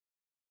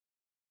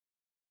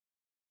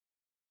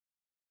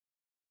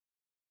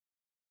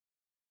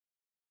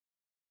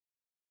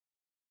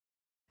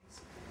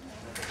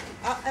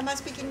Am I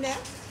speaking now?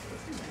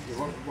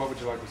 What would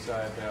you like to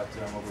say about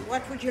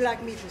What would you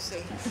like me to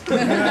say?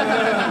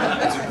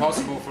 Is it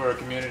possible for a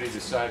community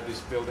to save this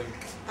building?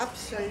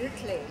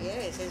 Absolutely,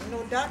 yes. There's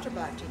no doubt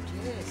about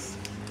it, yes.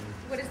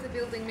 What has the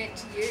building meant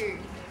to you?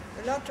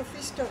 A lot of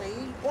history,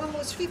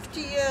 almost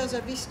 50 years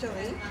of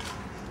history.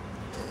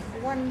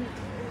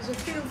 The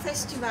film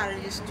festival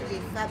used to be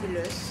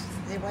fabulous.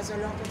 There was a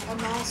lot of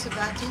romance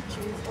about it.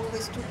 You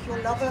always took your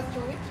lover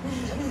to it.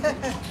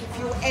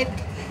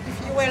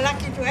 if you were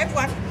lucky to have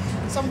one,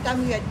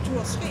 sometimes you had 2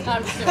 or 3.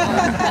 I'm sure.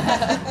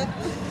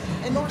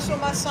 And also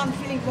my son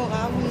Mirka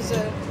Mora, who is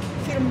a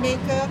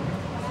filmmaker,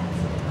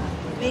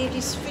 made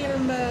his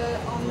film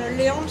on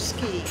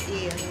Leonsky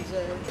here in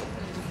the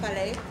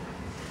Palais.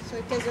 So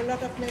it has a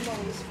lot of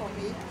memories for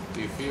me.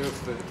 Do you fear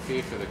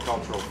for the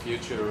cultural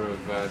future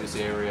of this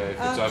area if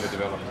it's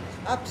overdevelopment?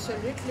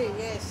 Absolutely,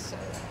 yes.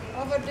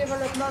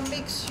 Overdevelopment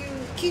makes you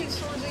kill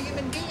all the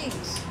human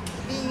beings.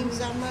 Beings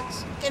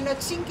cannot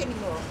think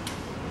anymore.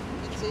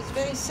 It's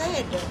very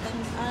sad,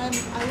 and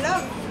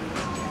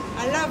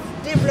I love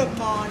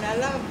development. I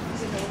love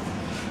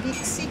big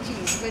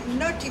cities, but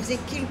not if they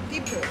kill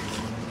people.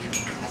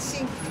 I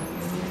think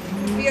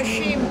it would be a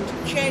shame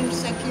to change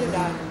St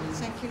Kilda.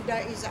 St Kilda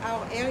is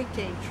our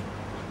heritage.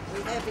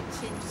 We have it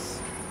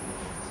since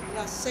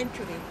last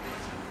century.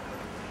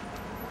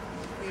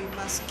 We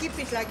must keep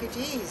it like it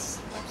is,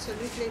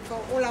 absolutely,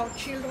 for all our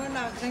children,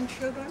 our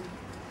grandchildren.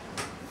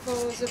 For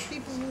the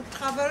people who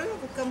travel,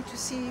 who come to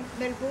see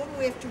Melbourne,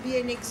 we have to be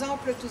an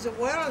example to the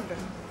world.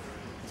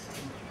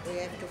 We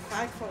have to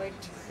fight for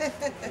it.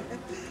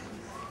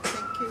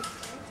 Thank you.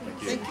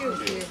 Thank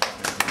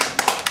you.